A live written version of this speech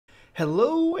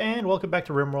Hello and welcome back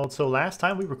to Rimworld. So last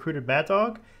time we recruited Mad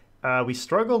Dog, we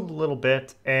struggled a little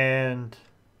bit and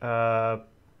uh,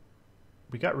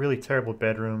 we got really terrible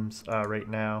bedrooms right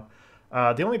now.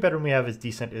 The only bedroom we have is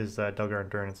decent is Delgar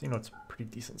Endurance. You know, it's pretty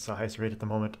decent size right at the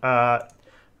moment. I'm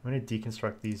going to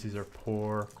deconstruct these. These are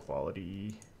poor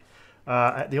quality.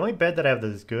 The only bed that I have that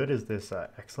is good is this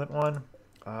excellent one.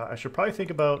 I should probably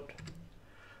think about...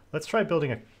 Let's try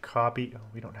building a copy. Oh,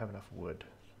 we don't have enough wood.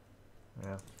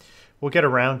 Yeah. We'll get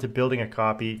around to building a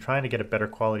copy, trying to get a better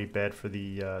quality bed for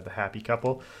the happy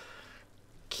couple.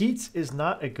 Keats is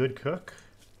not a good cook,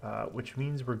 which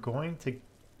means we're going to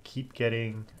keep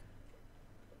getting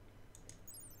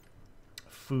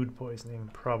food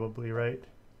poisoning, probably, right?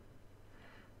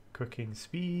 Cooking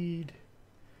speed.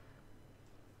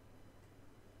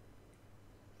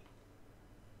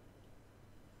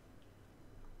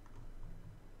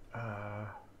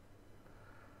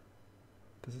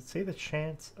 Does it say the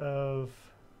chance of...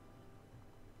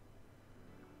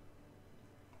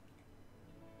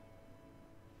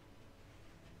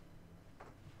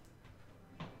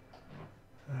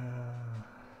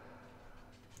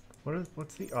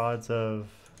 what's the odds of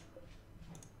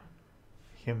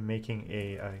him making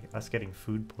us getting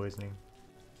food poisoning?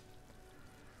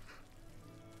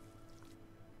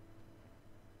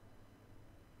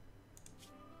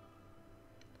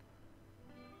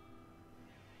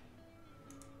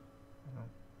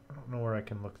 I don't know where I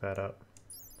can look that up.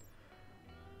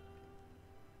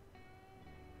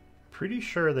 Pretty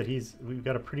sure that we've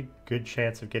got a pretty good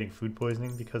chance of getting food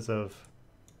poisoning because of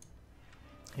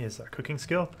his cooking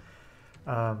skill.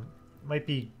 Might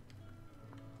be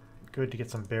good to get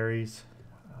some berries.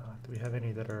 Do we have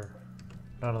any that are...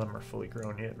 None of them are fully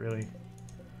grown yet, really.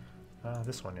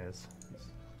 This one is.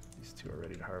 These two are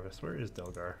ready to harvest. Where is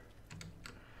Delgar?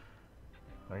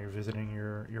 Oh, you're visiting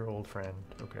your old friend.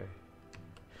 Okay.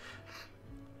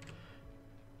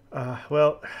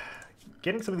 Well,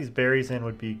 getting some of these berries in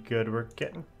would be good. We're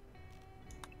getting...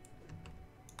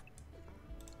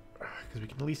 Because we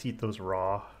can at least eat those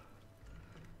raw.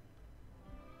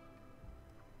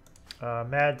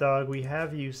 Mad Dog, we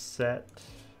have you set...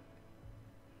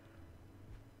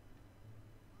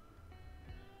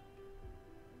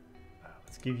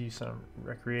 Let's give you some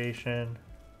recreation.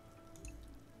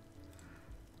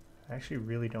 I actually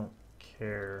really don't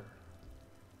care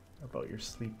about your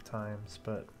sleep times,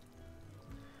 but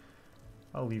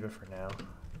I'll leave it for now.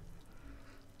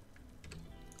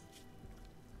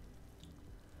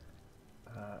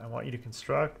 I want you to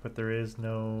construct, but there is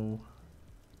no...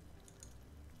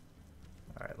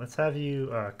 Alright, let's have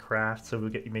you craft, so we'll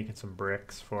get you making some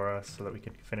bricks for us so that we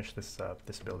can finish this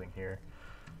this building here.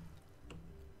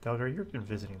 Delgar, you've been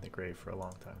visiting the grave for a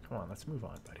long time. Come on, let's move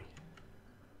on, buddy.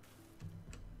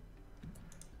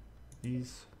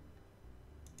 These...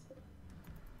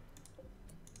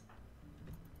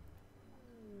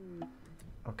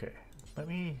 Okay, let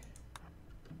me...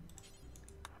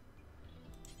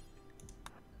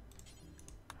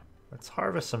 Let's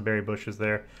harvest some berry bushes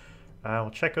there. We'll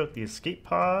check out the escape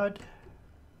pod.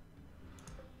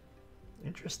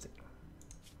 Interesting.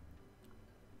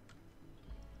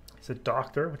 He's a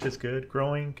doctor, which is good.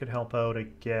 Growing could help out, I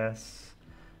guess.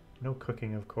 No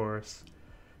cooking, of course.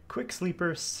 Quick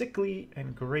sleeper, sickly,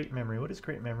 and great memory. What does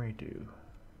great memory do?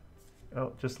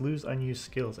 Oh, just lose unused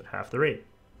skills at half the rate.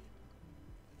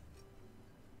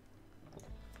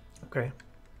 Okay.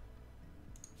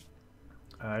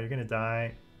 You're gonna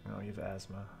die. Oh, you have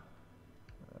asthma.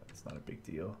 It's not a big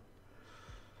deal.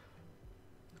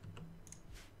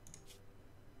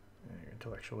 Your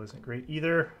intellectual isn't great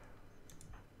either.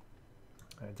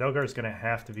 Delgar's gonna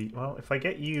have to be... Well, if I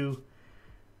get you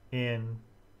in,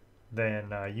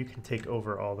 then you can take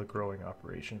over all the growing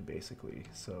operation, basically.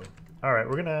 So, alright,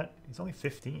 we're gonna... He's only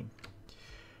 15.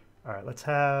 Alright, let's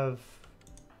have...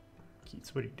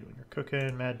 Keats, what are you doing? You're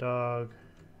cooking, Mad Dog.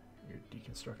 You're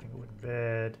deconstructing a wooden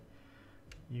bed.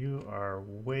 You are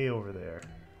way over there.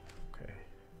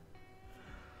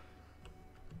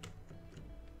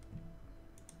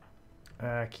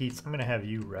 Okay. Keats, I'm going to have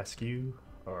you rescue,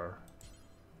 or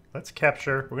let's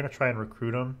capture. We're going to try and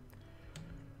recruit him.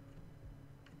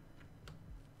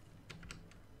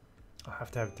 I'll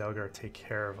have to have Delgar take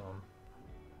care of him.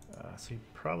 So you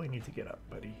probably need to get up,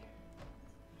 buddy.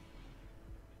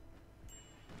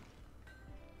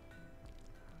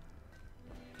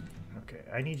 Okay,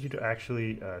 I need you to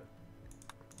actually...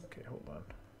 okay, hold on.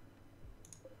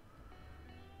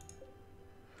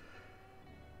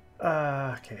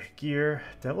 Okay, gear,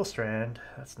 Devil Strand,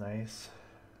 that's nice.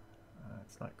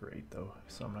 It's not great though,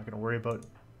 so I'm not going to worry about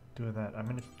doing that. I'm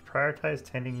going to prioritize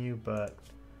tending you, but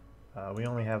We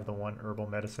only have the one herbal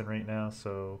medicine right now,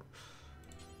 so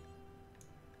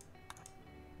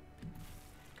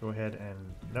go ahead and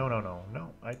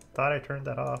no. I thought I turned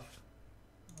that off.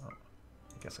 Oh,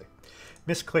 I guess I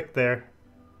misclicked there.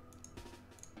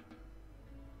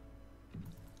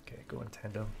 Okay, go and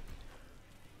tend him.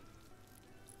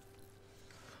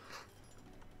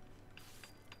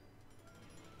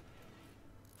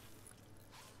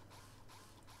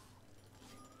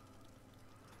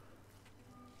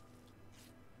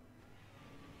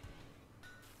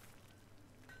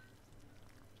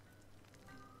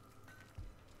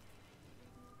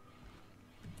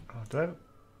 Do I have,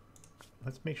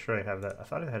 let's make sure I have that. I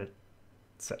thought I had it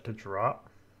set to drop.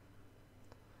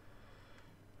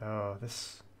 Oh,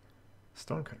 this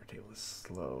stonecutter table is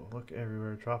slow. Look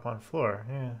everywhere, drop on floor.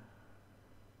 Yeah,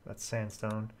 that's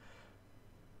sandstone.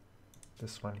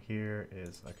 This one here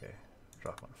is, okay,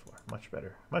 drop on floor. Much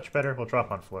better. Much better, we'll drop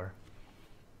on floor.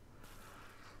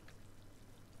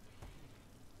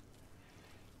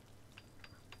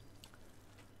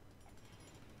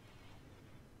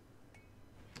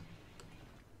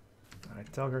 Alright,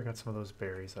 Delgar got some of those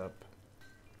berries up.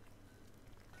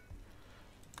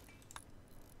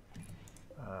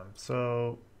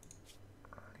 So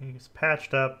he's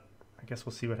patched up. I guess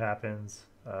we'll see what happens.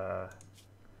 Try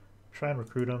and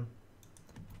recruit him.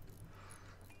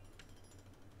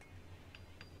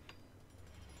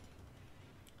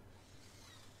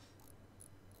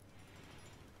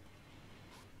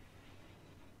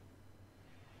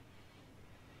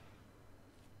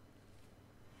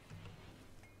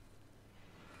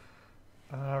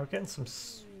 We're getting some...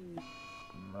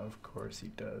 Of course he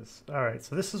does. Alright,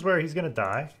 so this is where he's going to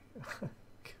die.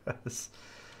 Because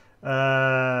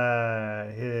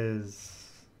his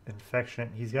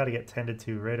infection, he's got to get tended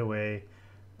to right away.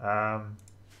 Alright,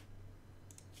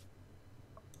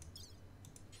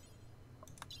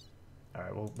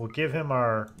 we'll give him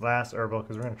our last herbal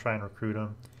because we're going to try and recruit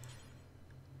him.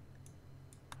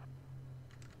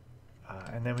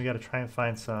 And then we got to try and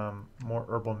find some more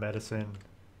herbal medicine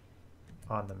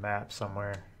on the map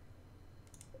somewhere.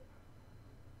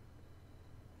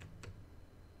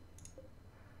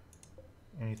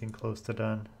 Anything close to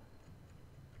done?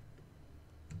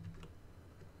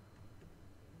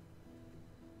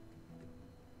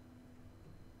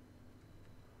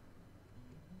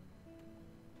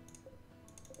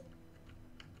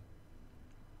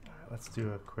 All right, let's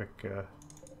do a quick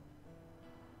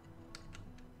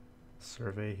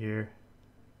survey here.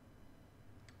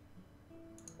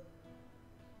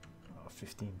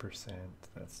 15%.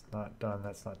 That's not done.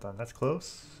 That's not done. That's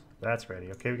close. That's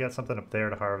ready. Okay, we got something up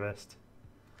there to harvest.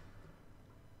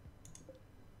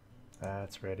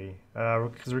 That's ready.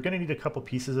 Because we're going to need a couple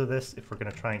pieces of this if we're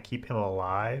going to try and keep him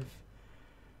alive.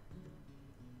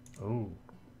 Oh,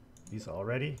 he's all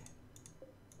ready?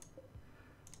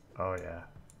 Oh, yeah.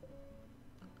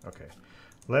 Okay.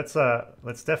 Let's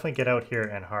definitely get out here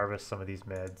and harvest some of these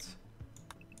meds.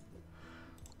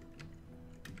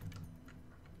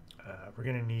 We're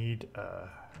gonna need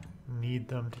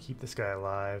them to keep this guy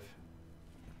alive.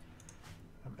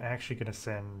 I'm actually gonna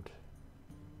send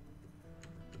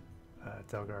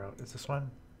Delgar out. Is this one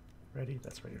ready?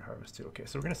 That's ready to harvest too. Okay,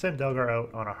 so we're gonna send Delgar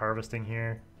out on a harvesting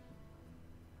here.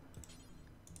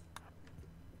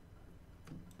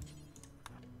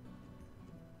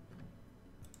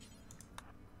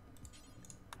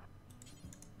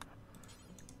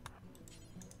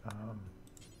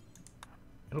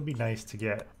 It'll be nice to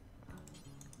get.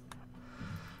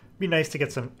 Be nice to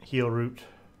get some heal root.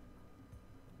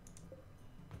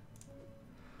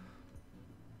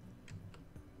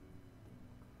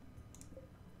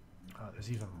 Oh,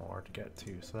 there's even more to get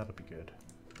to, so that'll be good.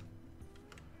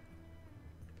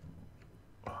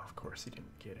 Oh, of course he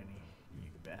didn't get any, you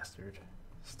bastard.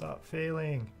 Stop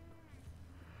failing.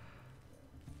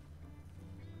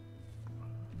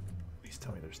 Please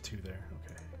tell me there's two there.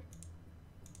 Okay.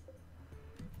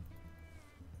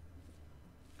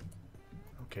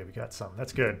 Okay, we got some.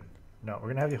 That's good. No, we're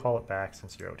going to have you haul it back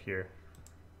since you're out here.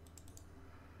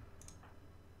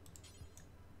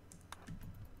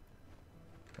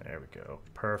 There we go.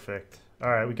 Perfect. All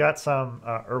right, we got some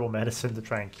herbal medicine to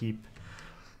try and keep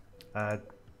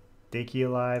Daki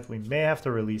alive. We may have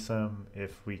to release him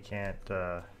if we can't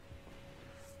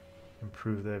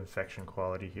improve the infection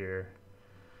quality here.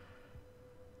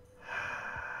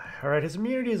 All right, his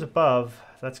immunity is above.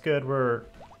 That's good. We're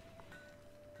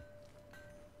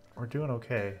doing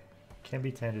okay. Can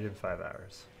be tended in 5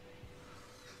 hours.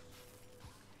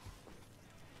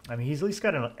 I mean, he's at least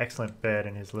got an excellent bed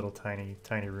in his little tiny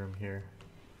room here.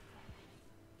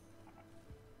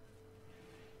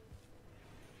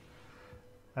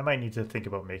 I might need to think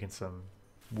about making some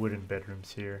wooden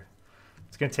bedrooms here.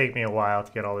 It's gonna take me a while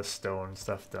to get all this stone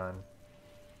stuff done.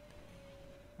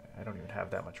 I don't even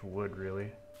have that much wood,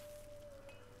 really.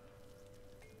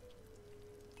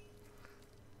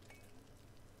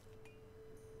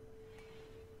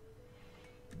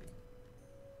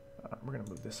 We're gonna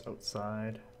move this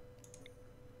outside.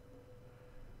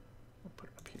 We'll put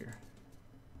it up here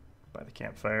by the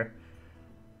campfire.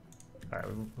 Alright,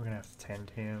 we're gonna have to tend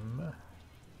him.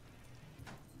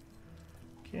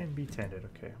 Can be tended.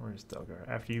 Okay, where's Delgar?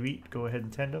 After you eat, go ahead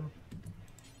and tend him.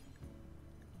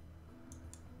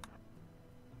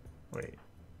 Wait.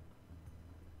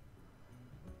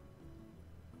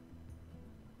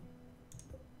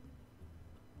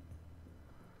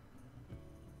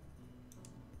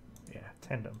 Yeah,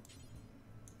 tend him.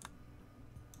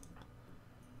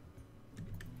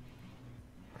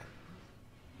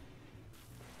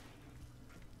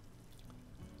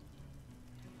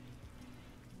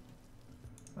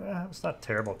 It's not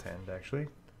terrible tend, actually.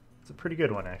 It's a pretty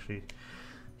good one, actually.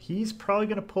 He's probably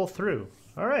gonna pull through.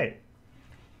 All right.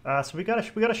 So we got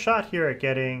a shot here at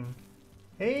getting.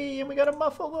 Hey, and we got a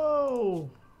Muffalo.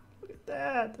 Look at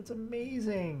that. That's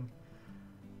amazing.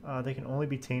 They can only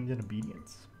be tamed in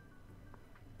obedience.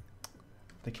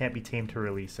 They can't be tamed to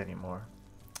release anymore.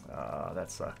 That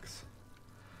sucks.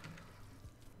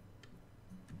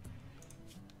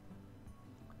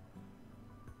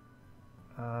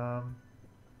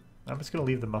 I'm just gonna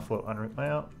leave the Muffalo unwritten.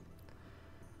 Well,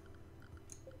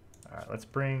 all right. Let's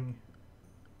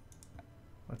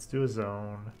do a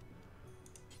zone.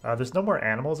 There's no more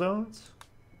animal zones.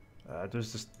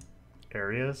 There's just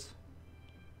areas.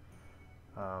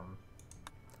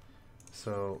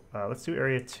 So let's do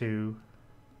area 2.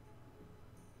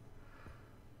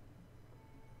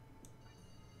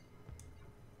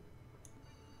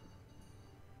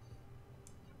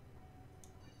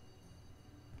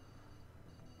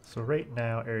 So right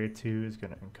now, area 2 is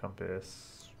going to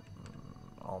encompass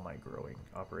all my growing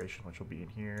operation, which will be in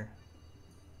here.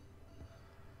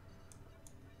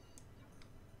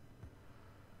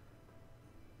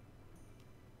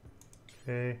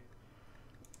 Okay.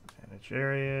 Manage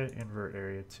area, invert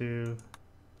area 2,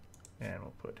 and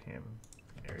we'll put him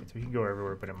in area 2. He can go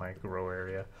everywhere but in my grow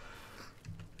area.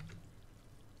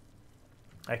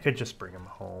 I could just bring him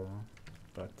home,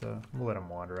 but we'll let him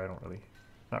wander.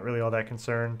 Not really all that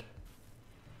concerned.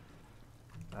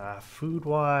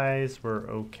 Food-wise, we're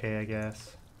okay, I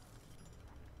guess.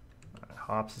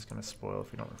 Hops is going to spoil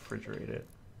if we don't refrigerate it.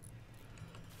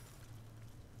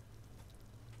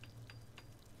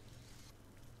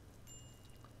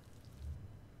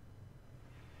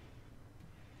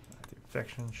 The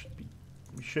infection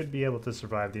we should be able to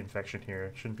survive the infection here.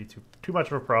 It shouldn't be too much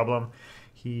of a problem.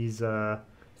 He's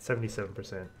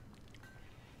 77%.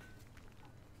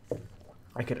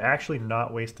 I could actually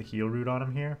not waste the heal root on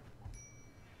him here,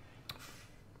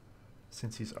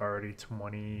 since he's already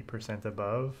 20%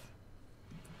 above.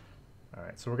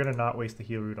 Alright, so we're going to not waste the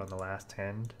heal root on the last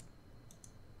tend.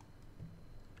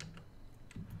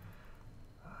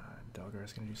 Delgar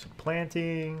is going to do some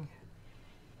planting.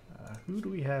 Who do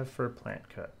we have for plant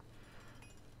cut?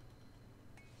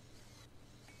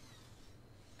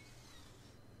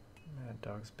 Mad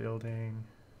Dog's building.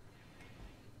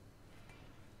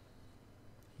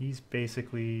 He's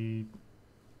basically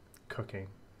cooking.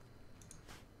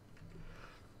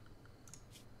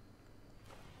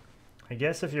 I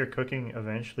guess if your cooking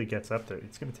eventually gets up there,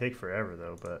 it's going to take forever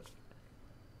though, but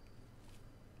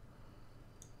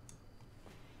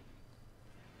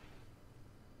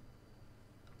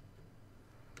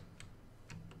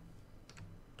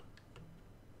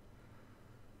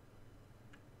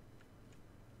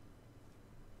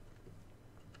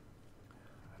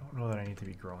I don't know that I need to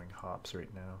be growing hops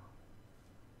right now.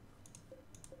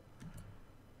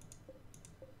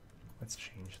 Let's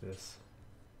change this.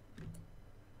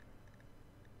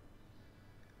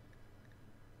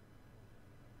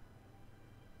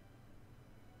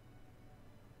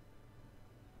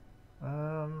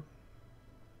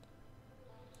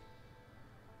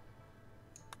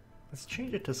 Let's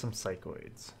change it to some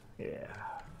psychoids. Yeah.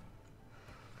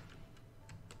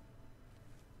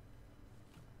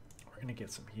 We're gonna get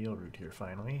some heal root here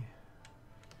finally.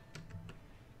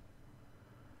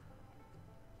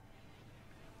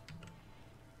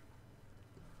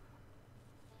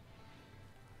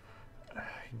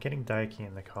 Getting Daiki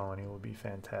in the colony will be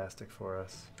fantastic for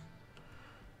us.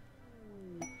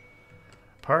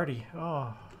 Party.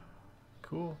 Oh,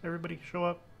 cool. Everybody show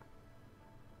up.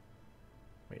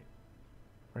 Wait,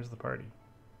 where's the party?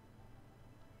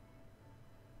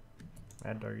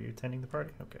 Mad Dog, are you attending the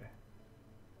party? Okay.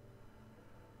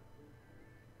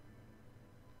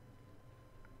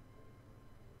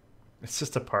 It's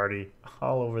just a party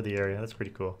all over the area. That's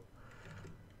pretty cool.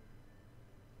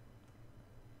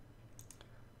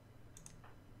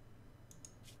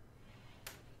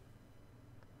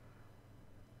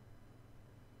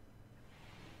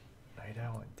 Night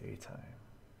owl and daytime.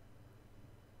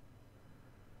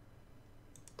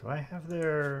 Do I have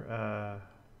their...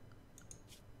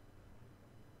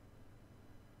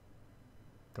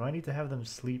 do I need to have them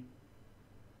sleep?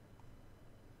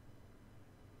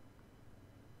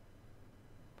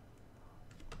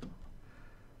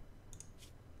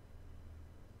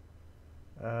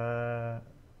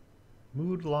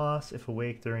 Mood loss if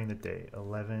awake during the day,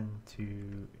 11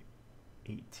 to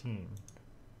 18.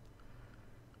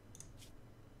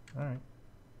 All right.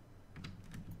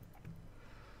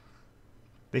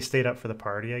 They stayed up for the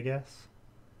party, I guess.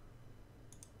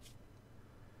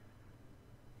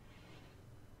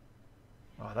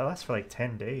 Oh, that lasts for like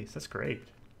 10 days. That's great.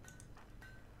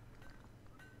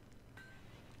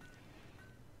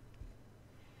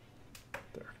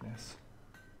 Darkness.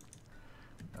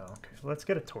 Okay, let's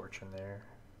get a torch in there.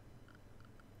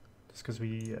 Just because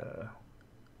we...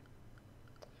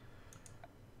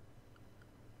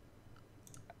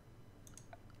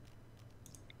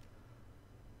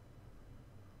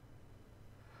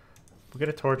 we'll get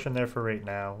a torch in there for right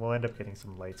now. We'll end up getting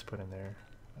some lights put in there.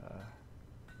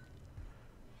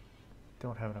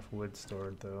 Don't have enough wood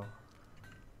stored though.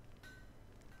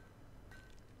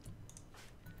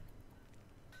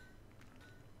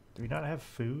 Do we not have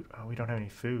food? Oh, we don't have any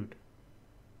food.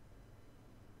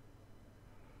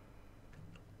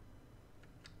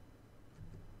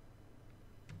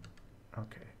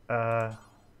 Okay. Not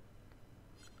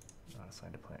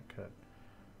assigned to plant cut.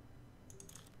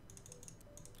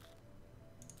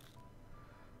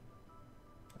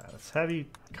 Let's have you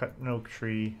cut an oak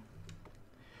tree.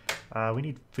 We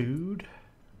need food,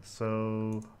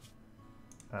 so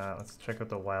let's check out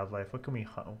the wildlife. What can we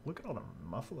hunt? Look at all the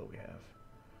buffalo we have.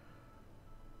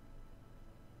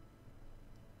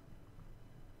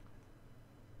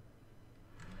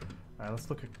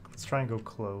 Let's try and go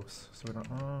close. So we don't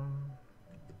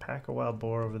pack a wild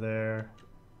boar over there.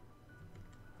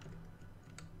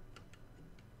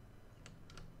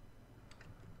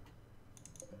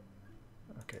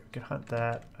 Okay, we can hunt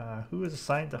that. Who is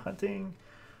assigned to hunting?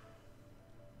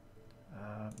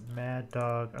 Mad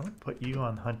Dog. I'm gonna put you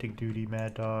on hunting duty,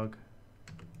 Mad Dog.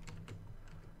 I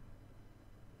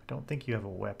don't think you have a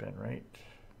weapon, right?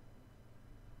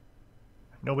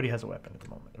 Nobody has a weapon at the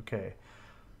moment. Okay.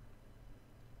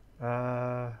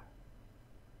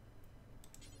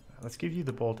 Let's give you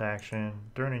the bolt action.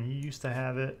 Durnan, you used to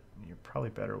have it. You're probably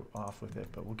better off with it,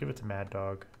 but we'll give it to Mad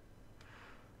Dog.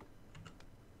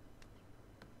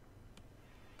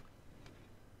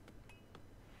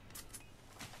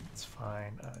 It's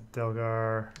fine.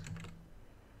 Delgar,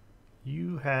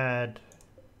 you had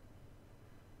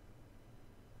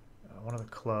one of the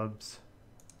clubs.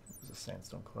 It was a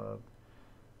sandstone club.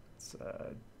 It's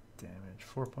damage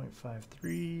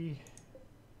 4.53.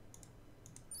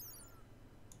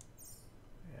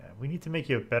 Yeah, we need to make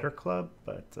you a better club,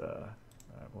 but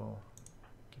we'll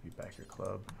give you back your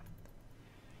club.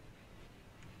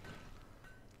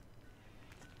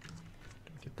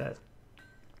 Get that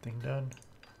thing done.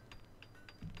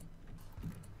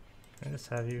 Can I just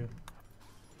have you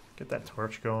get that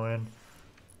torch going?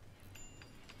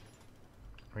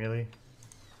 Really?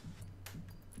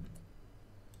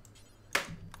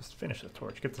 Just finish the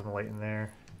torch. Get some light in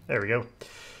there. There we go.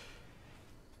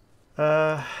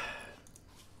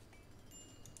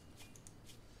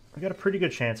 We got a pretty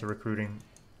good chance of recruiting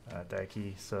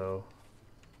Daiki, so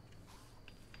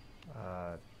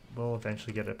we'll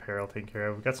eventually get apparel taken care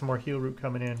of. We've got some more heal root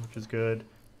coming in, which is good.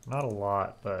 Not a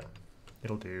lot, but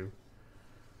it'll do.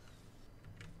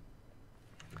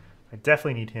 I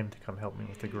definitely need him to come help me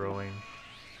with the growing.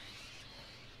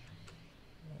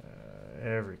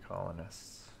 Every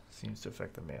colonist seems to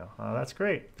affect the male. Oh, that's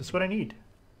great. Just what I need.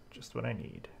 Just what I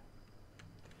need.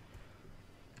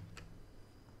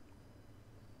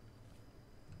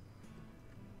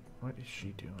 What is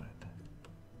she doing?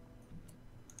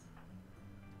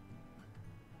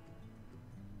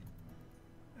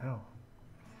 Oh.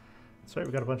 That's right,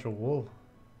 we got a bunch of wool.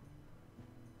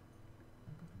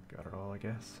 Got it all, I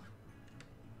guess.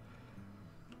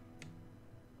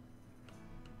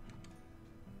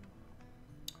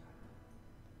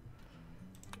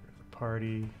 Get rid of the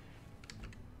party.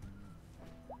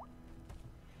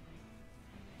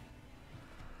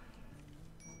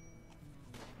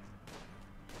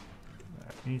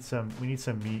 We need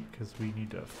some meat because we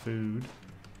need food.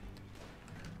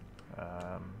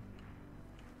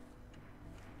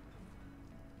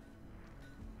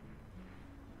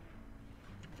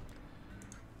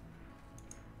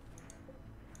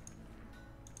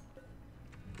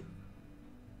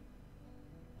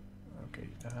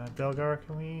 Delgar,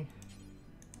 can we?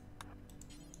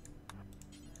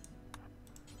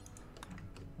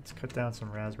 Let's cut down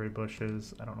some raspberry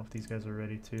bushes. I don't know if these guys are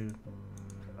ready to.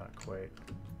 Not quite.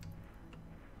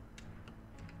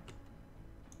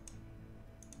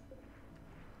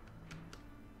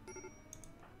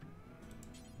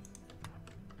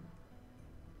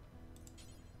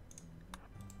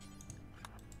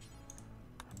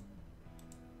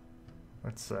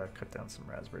 Let's cut down some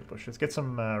raspberry bushes. Get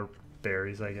some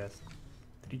berries, I guess.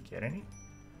 Did he get any?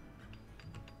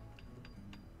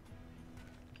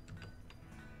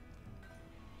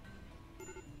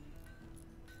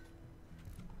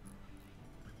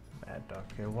 Mad Dog.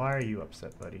 Okay, why are you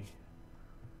upset, buddy?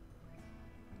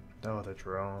 Oh, the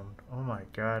drone. Oh my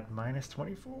god, minus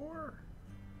 24?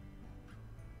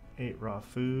 8 raw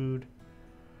food.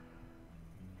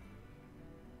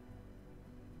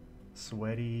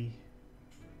 Sweaty.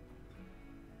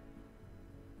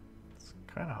 It's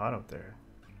kind of hot out there.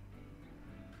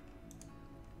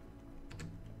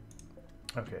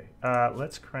 Okay,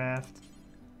 let's craft.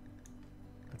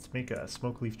 Let's make a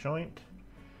smoke leaf joint.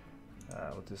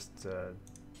 We'll just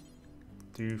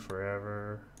do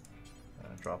forever.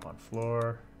 Drop on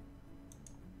floor.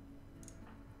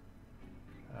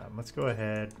 Let's go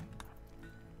ahead.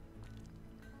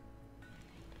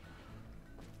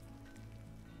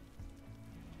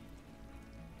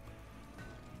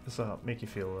 This will make you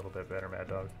feel a little bit better, Mad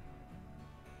Dog.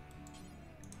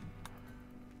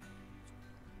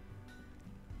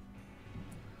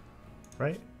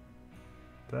 Right?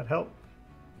 Did that help?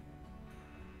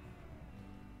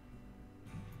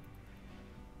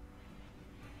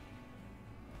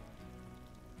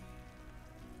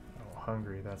 Oh,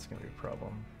 hungry, that's gonna be a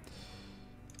problem.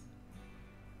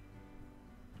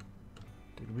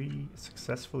 Did we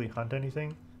successfully hunt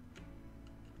anything?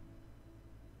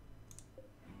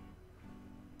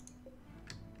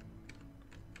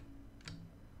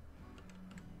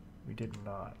 We did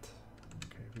not.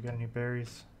 Okay, we got any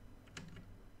berries?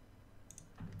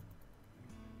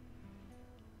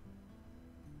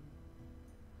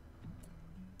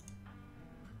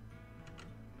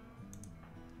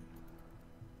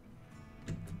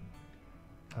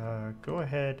 Go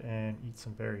ahead and eat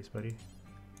some berries, buddy.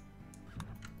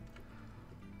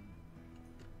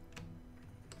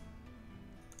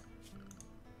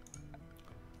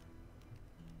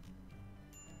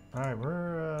 Alright,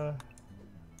 we're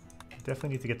definitely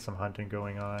need to get some hunting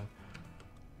going on.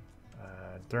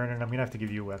 Durnan, I'm gonna have to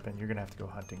give you a weapon. You're gonna have to go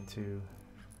hunting too.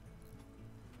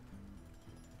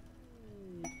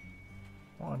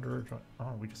 Wanderer.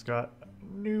 Oh, we just got a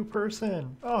new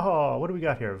person. Oh, what do we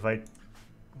got here?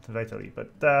 Vitally.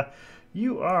 But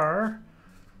you are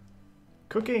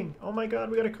cooking. Oh my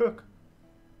god, we gotta cook.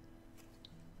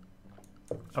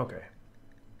 Okay.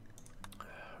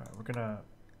 Alright, we're gonna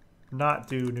not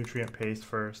do nutrient paste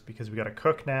first because we gotta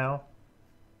cook now.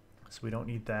 So we don't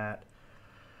need that.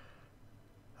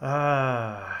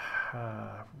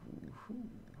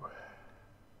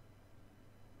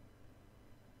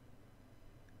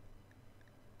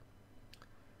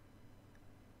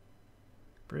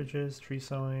 Bridges, tree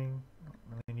sewing, don't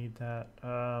really need that.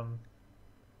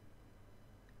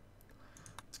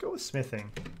 Let's go with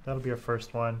smithing. That'll be our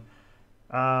first one.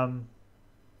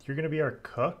 You're gonna be our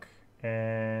cook,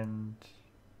 and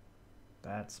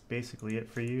that's basically it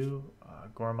for you.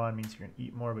 Gourmand means you're gonna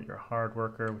eat more, but you're a hard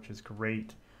worker, which is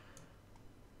great.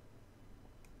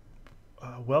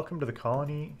 Welcome to the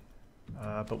colony,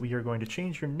 but we are going to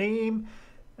change your name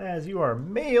as you are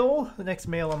male. The next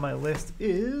male on my list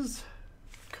is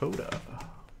Coda.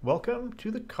 Welcome to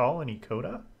the colony,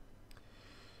 Coda.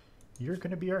 You're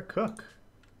going to be our cook.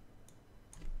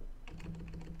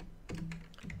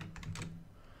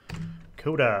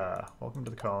 Coda, welcome to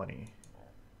the colony.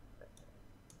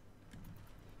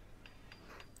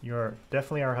 You're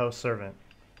definitely our house servant.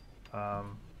 Yeah,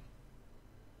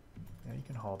 you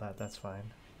can haul that, that's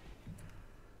fine.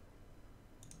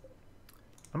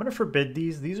 I'm going to forbid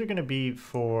these. These are going to be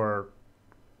for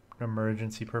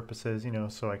emergency purposes, you know,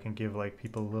 so I can give like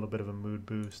people a little bit of a mood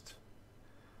boost,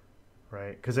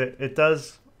 right? Because it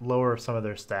does lower some of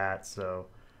their stats, so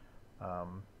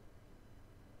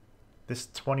this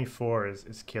 24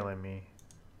 is killing me.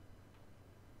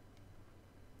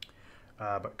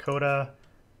 But Coda,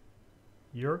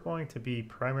 you're going to be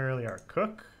primarily our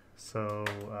cook, so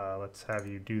let's have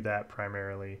you do that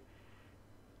primarily.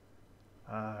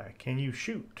 Can you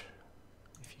shoot?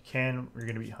 If you can, you're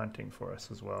going to be hunting for us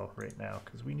as well right now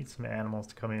because we need some animals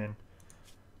to come in.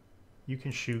 You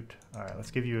can shoot. All right, let's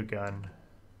give you a gun.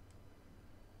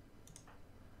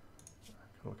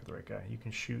 Look at the right guy. You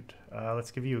can shoot.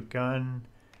 Let's give you a gun.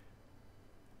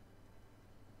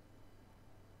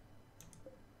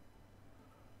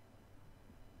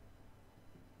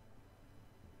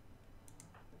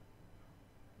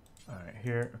 Alright,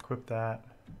 here, equip that.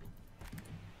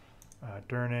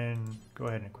 Durnan, go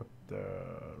ahead and equip the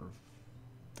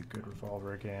good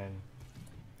revolver again.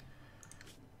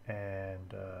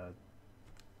 And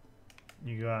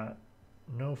you got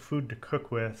no food to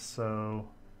cook with, so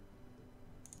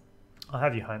I'll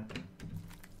have you hunt.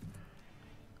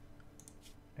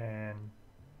 And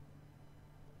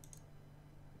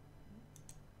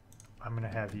I'm gonna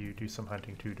have you do some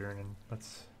hunting too, Durnan.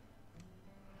 Let's.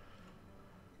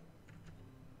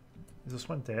 Is this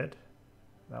one dead?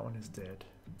 That one is dead.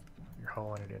 You're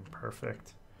hauling it in.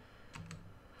 Perfect.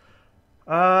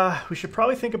 We should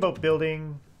probably think about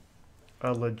building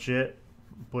a legit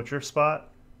butcher spot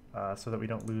so that we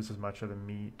don't lose as much of the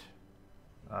meat.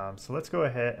 So let's go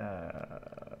ahead.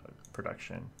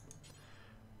 Production.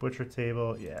 Butcher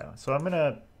table. Yeah. So I'm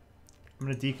gonna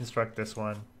deconstruct this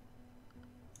one.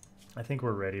 I think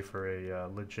we're ready for a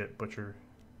legit butcher.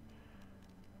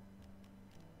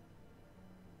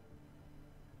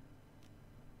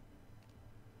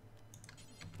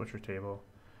 Butcher table.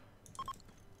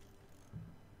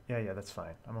 Yeah, that's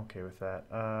fine. I'm okay with that.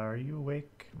 Are you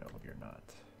awake? No, you're not.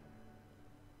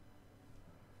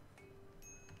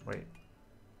 Wait.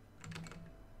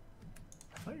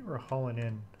 I thought you were hauling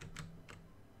in.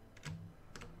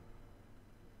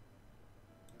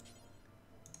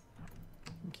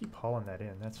 You can keep hauling that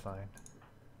in, that's fine.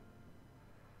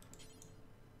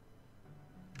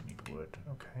 Need wood.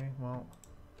 Okay, well.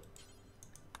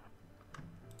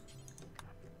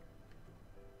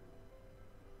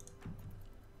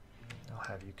 I'll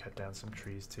have you cut down some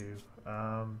trees too.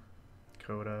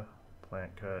 Coda,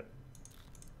 plant cut.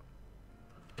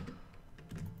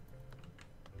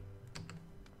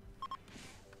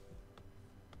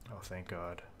 Oh, thank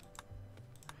God.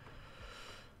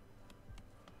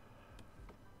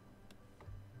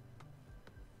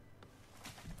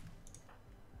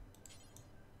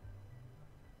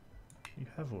 You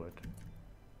have wood.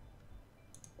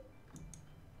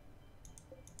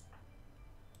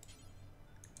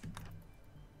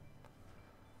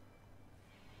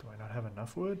 Do I not have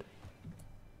enough wood?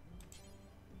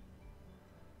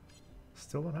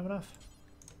 Still don't have enough?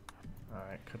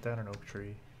 Alright, cut down an oak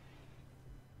tree.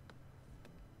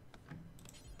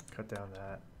 Cut down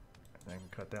that. And then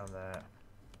cut down that.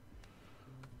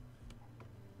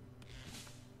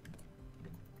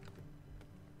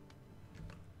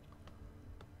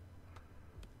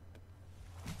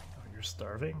 Oh, you're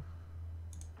starving?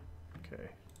 Okay.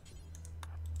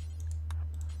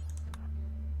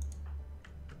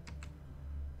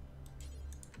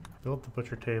 Build the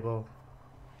butcher table.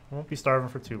 Won't be starving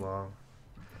for too long.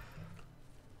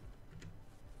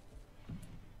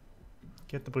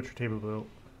 Get the butcher table built.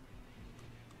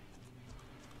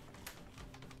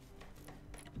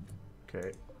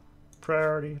 Okay.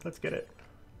 Priority. Let's get it.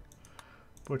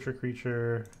 Butcher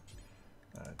creature.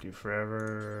 Do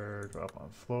forever. Drop on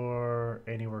floor.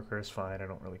 Any worker is fine. I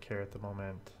don't really care at the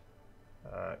moment.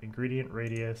 Ingredient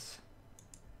radius.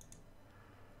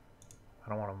 I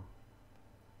don't want them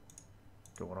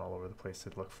going all over the place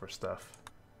to look for stuff.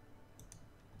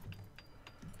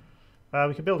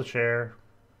 We can build a chair.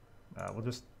 We'll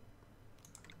just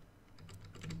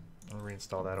I'll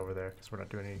reinstall that over there because we're not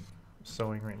doing any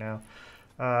sewing right now.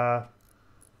 Alright,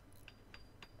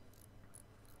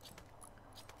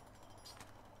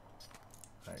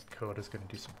 Coda's going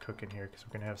to do some cooking here because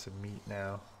we're going to have some meat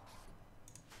now.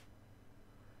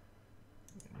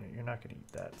 You're not going to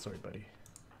eat that. Sorry, buddy.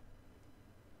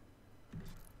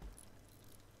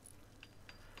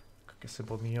 Cook a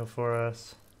simple meal for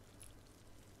us.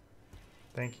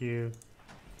 Thank you.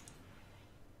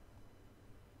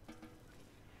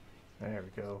 There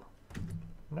we go.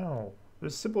 No,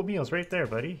 there's simple meals right there,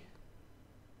 buddy.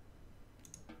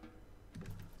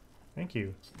 Thank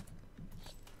you.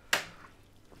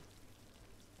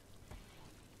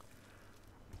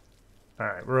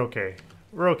 Alright, we're okay.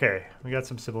 We're okay. We got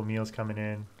some simple meals coming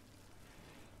in.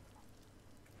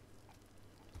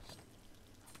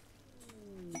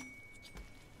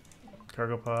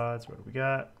 Cargo pods, what do we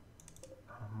got?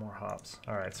 More hops.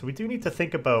 Alright, so we do need to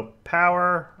think about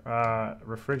power,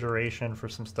 refrigeration for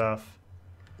some stuff.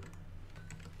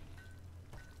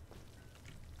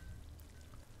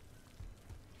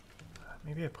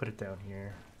 Maybe I put it down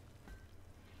here.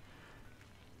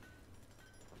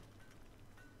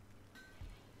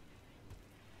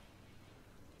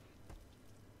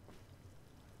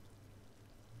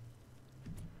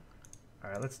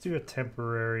 Alright, let's do a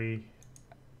temporary...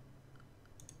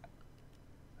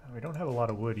 We don't have a lot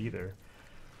of wood either.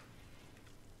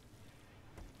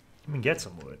 We can get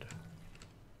some wood.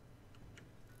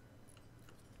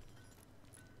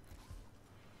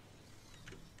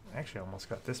 Actually, almost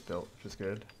got this built, which is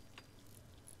good.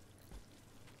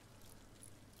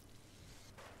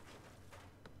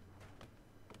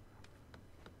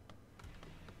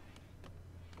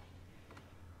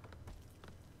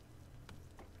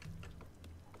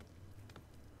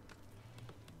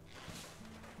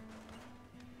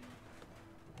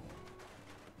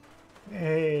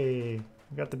 Hey,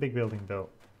 we got the big building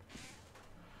built.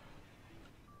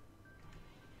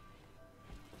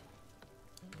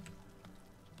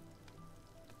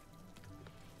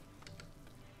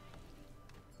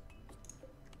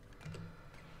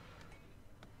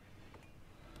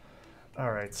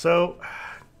 All right, so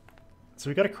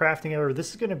we got a crafting area.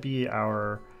 This is going to be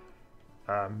our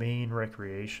main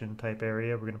recreation type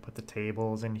area. We're going to put the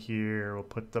tables in here. We'll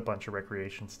put a bunch of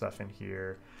recreation stuff in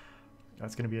here.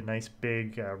 That's going to be a nice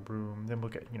big room. Then we'll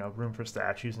get, you know, room for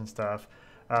statues and stuff.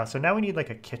 So now we need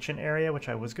like a kitchen area, which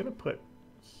I was going to put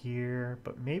here,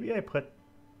 but maybe I put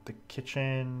the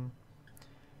kitchen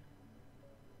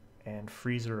and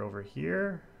freezer over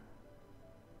here.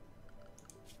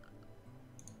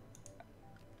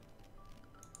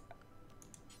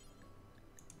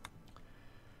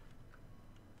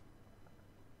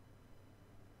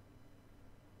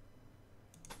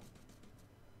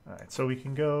 All right, so we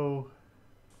can go,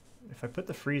 if I put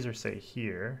the freezer, say,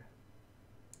 here,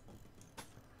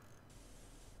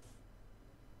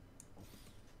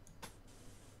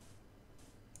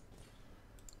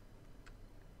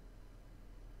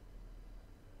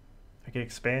 I can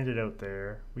expand it out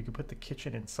there. We can put the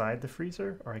kitchen inside the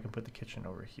freezer, or I can put the kitchen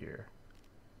over here.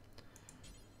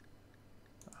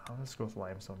 I'll just go with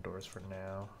limestone doors for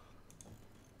now.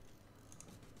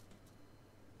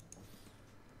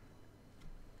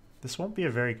 This won't be a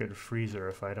very good freezer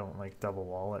if I don't like double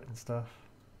wall it and stuff.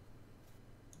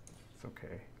 It's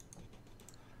okay.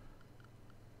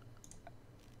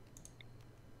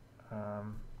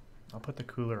 I'll put the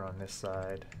cooler on this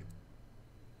side.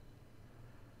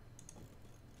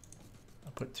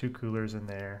 I'll put 2 coolers in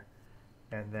there,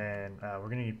 and then we're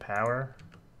gonna need power.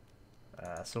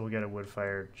 So we'll get a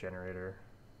wood-fired generator.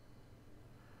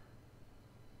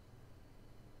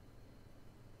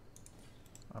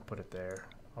 I'll put it there.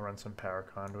 I'll run some power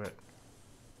conduit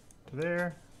to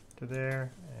there,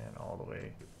 and all the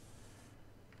way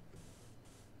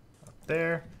up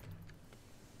there.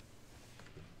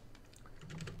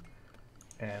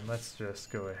 And let's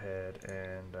just go ahead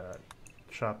and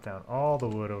chop down all the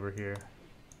wood over here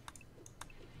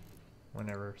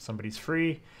whenever somebody's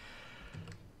free.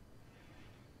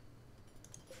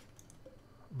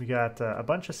 We got a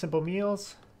bunch of simple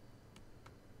meals.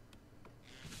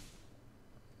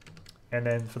 And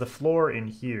then for the floor in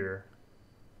here,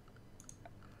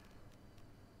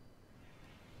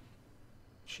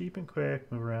 cheap and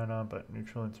quick, move around on, but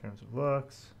neutral in terms of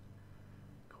looks.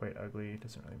 Quite ugly,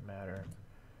 doesn't really matter.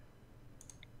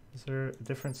 Is there a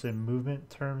difference in movement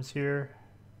terms here?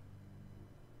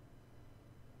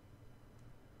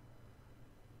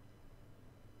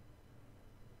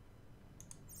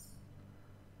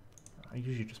 I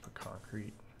usually just put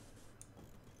concrete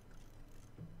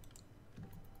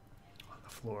on the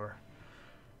floor.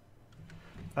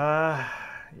 Yeah.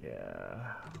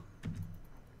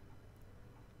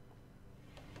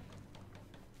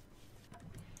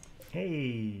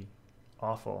 Hey,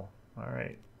 awful. All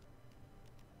right.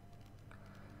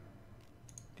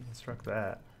 Deconstruct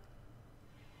that.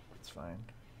 That's fine.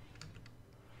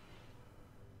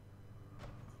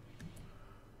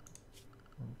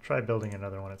 We'll try building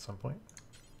another one at some point.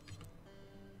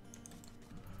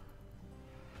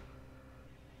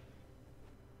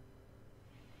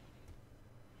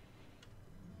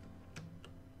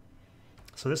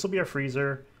 So this will be our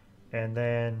freezer, and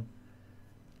then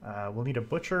we'll need a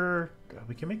butcher.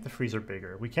 We can make the freezer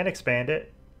bigger. We can expand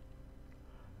it.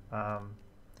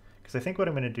 Because I think what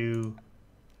I'm going to do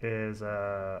is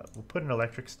we'll put an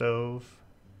electric stove.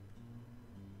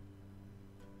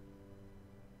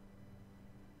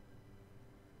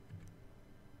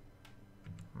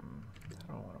 I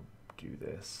don't want to do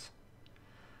this.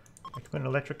 I can put an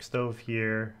electric stove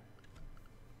here.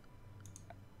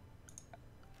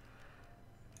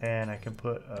 And I can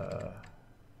put,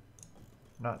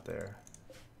 not there.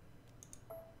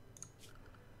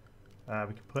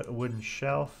 We can put a wooden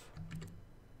shelf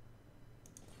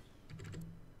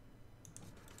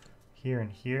here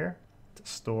and here to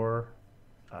store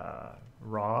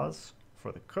raws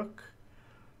for the cook.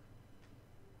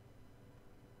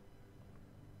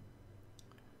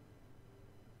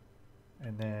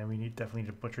 And then we definitely need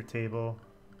a butcher table.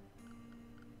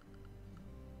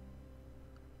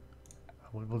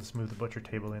 We'll just move the butcher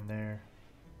table in there.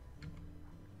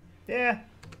 Yeah,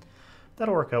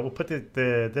 That'll work out. We'll put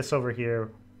this over here.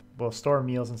 We'll store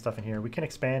meals and stuff in here. We can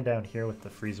expand down here with the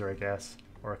freezer, I guess,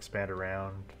 or expand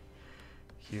around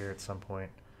here at some point.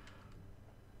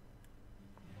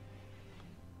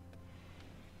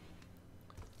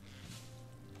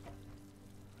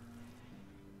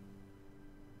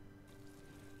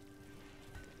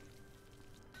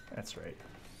 That's right.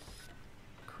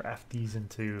 Craft these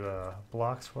into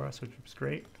blocks for us, which is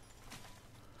great.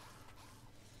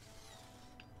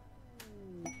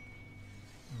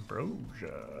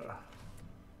 Ambrosia.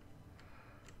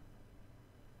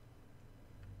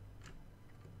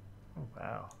 Oh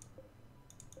wow.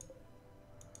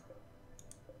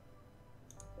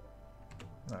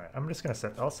 Alright, I'm just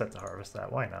gonna I'll set to harvest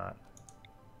that, why not?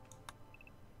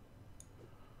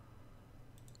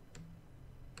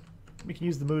 We can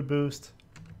use the mood boost.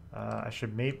 I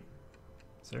should maybe...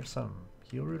 Is there some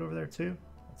heal root over there too?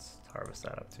 Let's harvest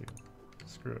that up too.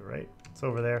 Screw it, right? It's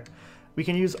over there. We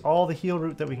can use all the heal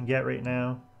root that we can get right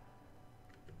now.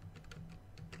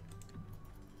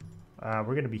 We're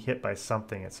going to be hit by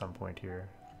something at some point here.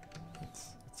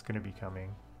 It's going to be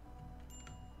coming.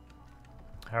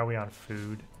 How are we on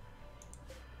food?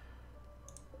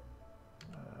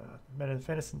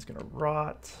 Venison's going to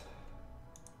rot.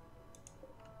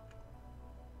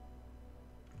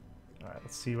 Alright,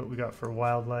 let's see what we got for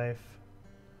wildlife.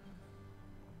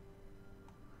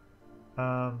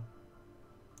 Let's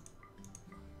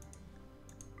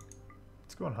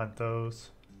go and hunt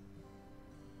those.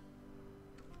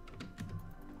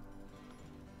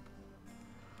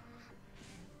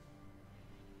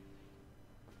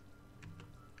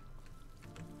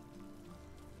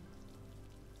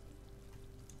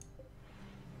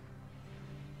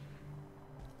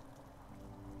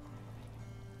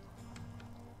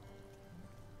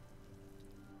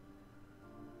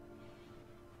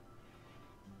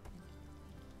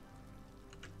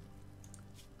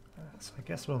 So I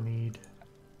guess we'll need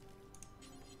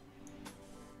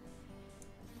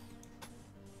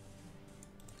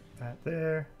that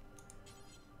there.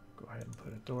 Go ahead and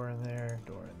put a door in there,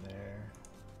 door in there.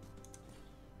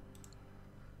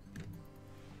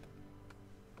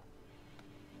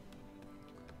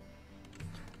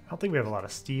 I don't think we have a lot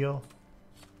of steel.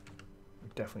 We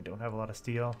definitely don't have a lot of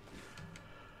steel.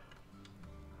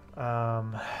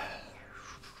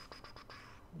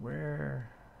 Where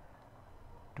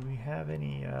do we have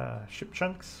any ship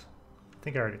chunks? I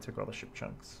think I already took all the ship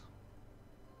chunks.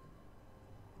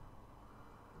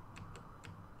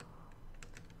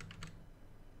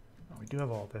 Oh, we do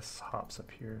have all this hops up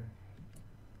here.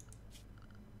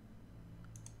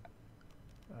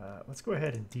 Let's go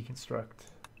ahead and deconstruct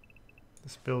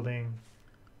this building.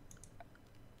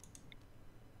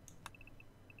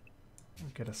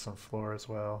 We'll get us some floor as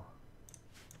well.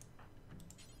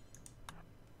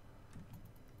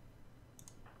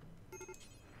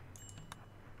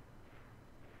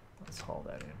 Let's haul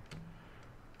that in.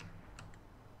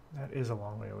 That is a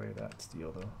long way away, that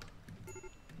steel, though.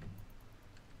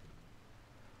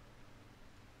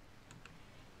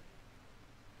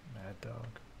 Mad dog.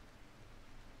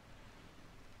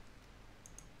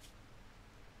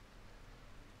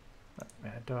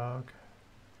 Mad dog.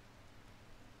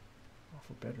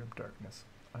 Awful bedroom darkness.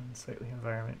 Unsightly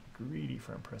environment. Greedy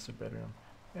for impressive bedroom.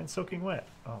 And soaking wet.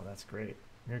 Oh, that's great.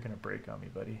 You're gonna break on me,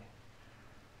 buddy.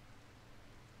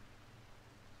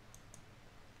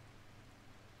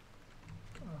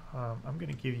 I'm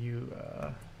gonna give you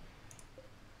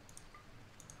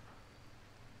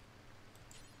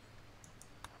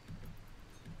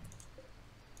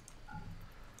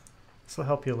this will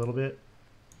help you a little bit.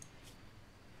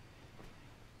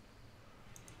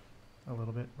 A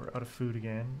little bit. We're out of food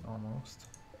again, almost.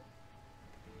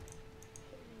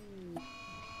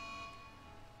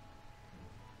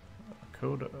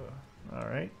 Coda.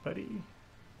 Alright, buddy.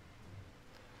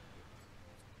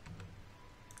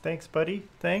 Thanks, buddy.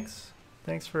 Thanks.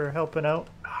 Thanks for helping out.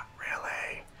 Not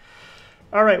really.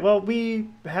 Alright, well, we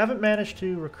haven't managed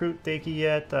to recruit Daki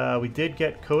yet. We did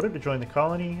get Coda to join the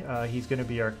colony. He's going to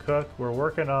be our cook. We're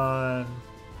working on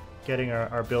getting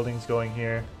our buildings going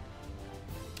here.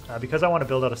 Because I want to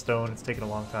build out of stone, it's taken a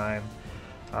long time.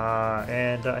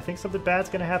 And I think something bad's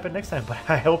going to happen next time. But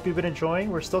I hope you've been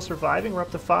enjoying. We're still surviving. We're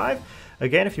up to 5.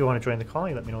 Again, if you want to join the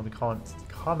colony, let me know in the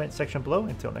comment section below.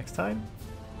 Until next time,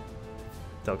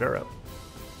 Delgar out.